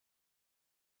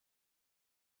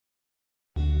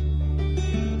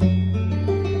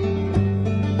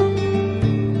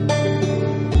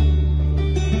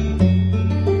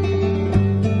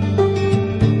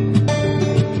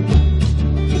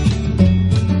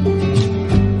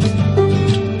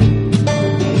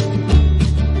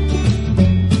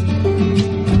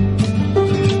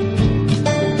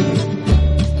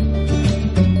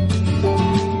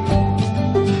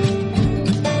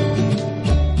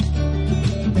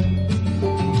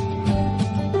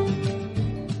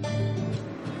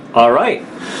All right.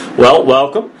 Well,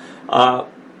 welcome.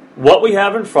 What we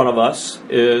have in front of us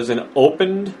is an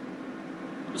opened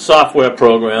software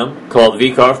program called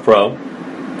Vcarve Pro.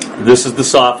 This is the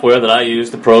software that I use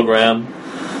to program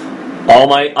all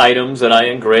my items that I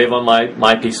engrave on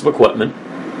my piece of equipment.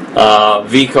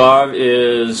 Vcarve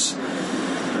is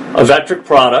a Vectric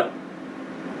product.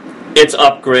 Its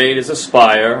upgrade is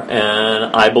Aspire,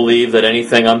 and I believe that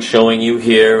anything I'm showing you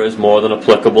here is more than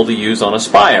applicable to use on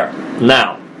Aspire.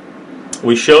 Now,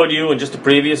 we showed you in just a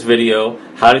previous video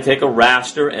how to take a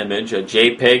raster image, a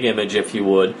JPEG image if you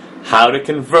would, how to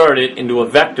convert it into a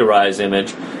vectorized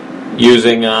image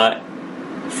using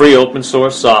free open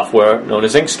source software known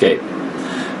as Inkscape.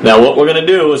 Now what we're going to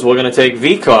do is we're going to take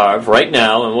Vcarve right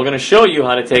now and we're going to show you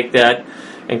how to take that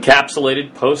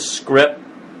encapsulated PostScript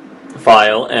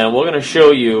file and we're going to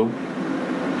show you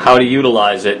how to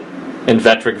utilize it in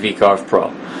Vectric Vcarve Pro.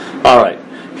 Alright,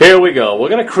 here we go. We're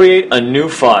going to create a new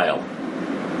file.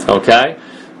 Okay?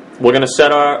 We're going to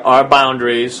set our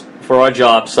boundaries for our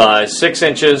job size, 6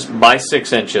 inches by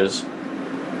 6 inches.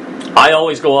 I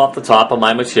always go off the top of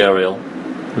my material,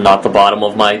 not the bottom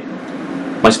of my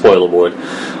spoiler board.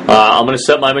 I'm going to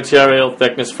set my material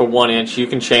thickness for 1 inch. You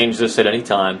can change this at any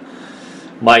time.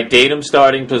 My datum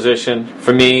starting position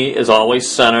for me is always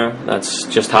center. That's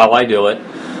just how I do it.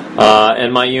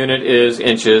 And my unit is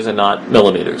inches and not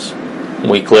millimeters.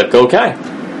 We click OK.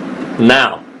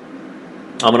 Now,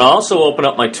 I'm going to also open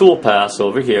up my toolpaths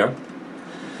over here.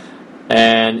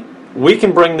 And we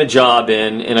can bring the job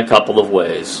in a couple of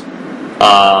ways.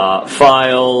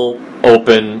 File,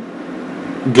 open,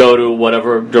 go to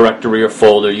whatever directory or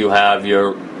folder you have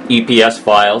your EPS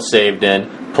file saved in,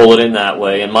 pull it in that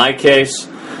way. In my case,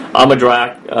 I'm a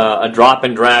drop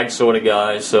and drag sort of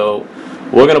guy, so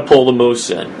we're going to pull the moose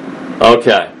in.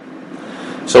 Okay.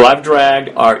 So I've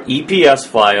dragged our EPS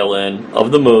file in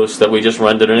of the moose that we just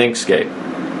rendered in Inkscape.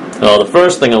 Now the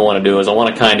first thing I want to do is I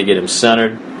want to kind of get him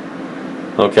centered.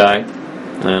 Okay.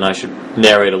 And I should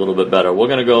narrate a little bit better. We're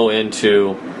going to go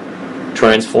into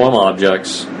Transform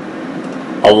Objects,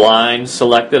 Align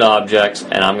Selected Objects,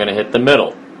 and I'm going to hit the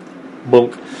middle.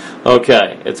 Boom.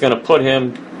 Okay. It's going to put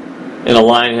him and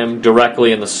align him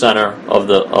directly in the center of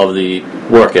the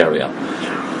work area.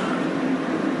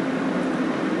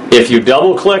 If you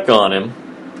double click on him,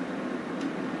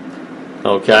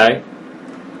 okay,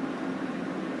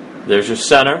 there's your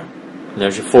center, and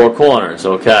there's your 4 corners,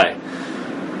 okay.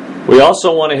 We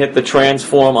also want to hit the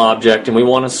transform object and we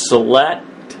want to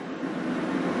select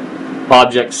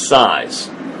object size.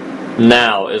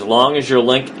 Now, as long as your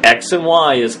link X and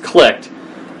Y is clicked,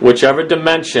 whichever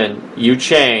dimension you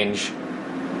change,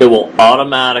 it will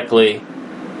automatically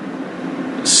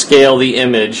scale the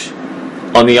image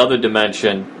on the other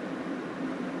dimension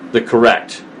the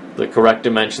correct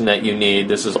dimension that you need.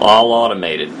 This is all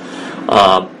automated.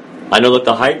 I know that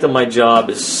the height of my job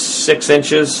is 6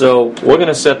 inches, so we're going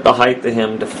to set the height to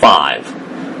him to 5.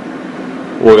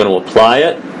 We're going to apply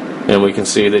it, and we can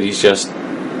see that he's just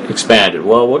expanded.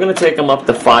 Well, we're going to take him up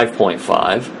to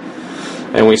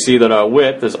 5.5. And we see that our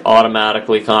width is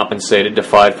automatically compensated to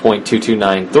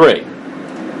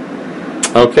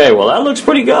 5.2293. Okay, well that looks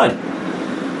pretty good.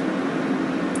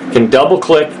 Can double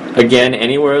click again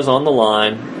anywhere is on the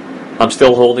line. I'm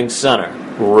still holding center.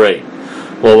 Great.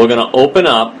 Well, we're going to open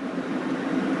up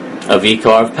a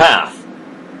Vcarve path.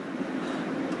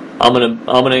 I'm going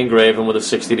to engrave him with a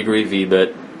 60-degree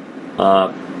V-bit.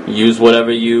 Use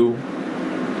whatever you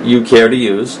care to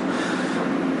use.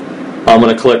 I'm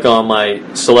going to click on my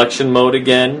selection mode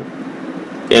again.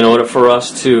 In order for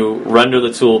us to render the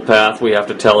toolpath, we have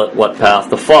to tell it what path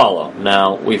to follow.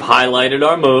 Now, we've highlighted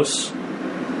our moose.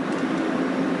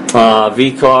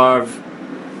 Vcarve,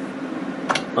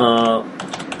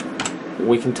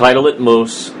 we can title it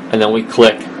moose, and then we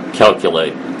click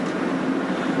calculate.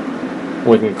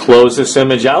 We can close this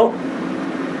image out.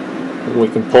 We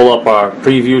can pull up our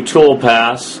preview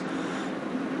toolpaths,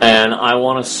 and I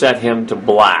want to set him to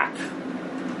black.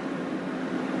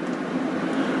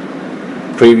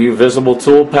 Preview visible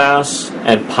toolpaths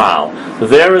and POW.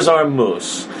 There is our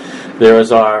moose. There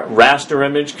is our raster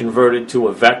image converted to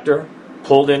a vector,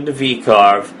 pulled into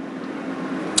Vcarve.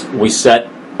 We set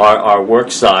our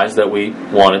work size that we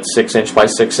wanted, 6 inch by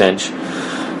 6 inch.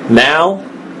 Now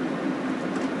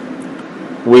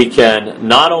we can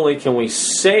not only can we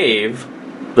save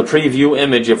the preview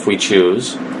image if we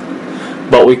choose,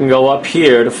 but we can go up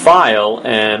here to File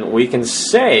and we can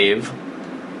save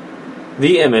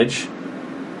the image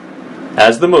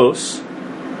as the moose,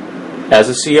 as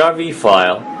a CRV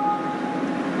file.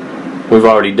 We've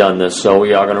already done this, so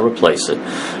we are going to replace it.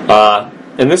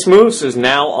 And this moose is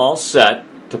now all set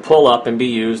to pull up and be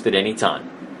used at any time.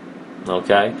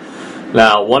 Okay?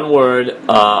 Now, one word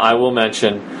I will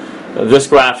mention, this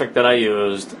graphic that I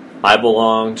used, I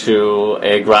belong to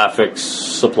a graphics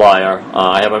supplier.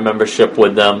 I have a membership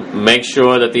with them. Make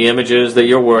sure that the images that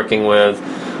you're working with,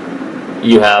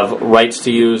 you have rights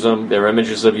to use them. They're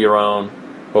images of your own,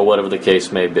 or whatever the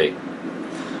case may be.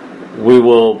 We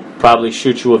will probably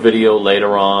shoot you a video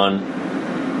later on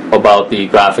about the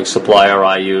graphics supplier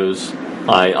I use.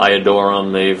 I adore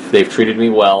them. They've treated me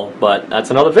well, but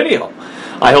that's another video.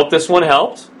 I hope this one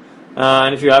helped.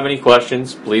 And if you have any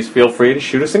questions, please feel free to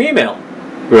shoot us an email.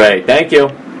 Great. Thank you.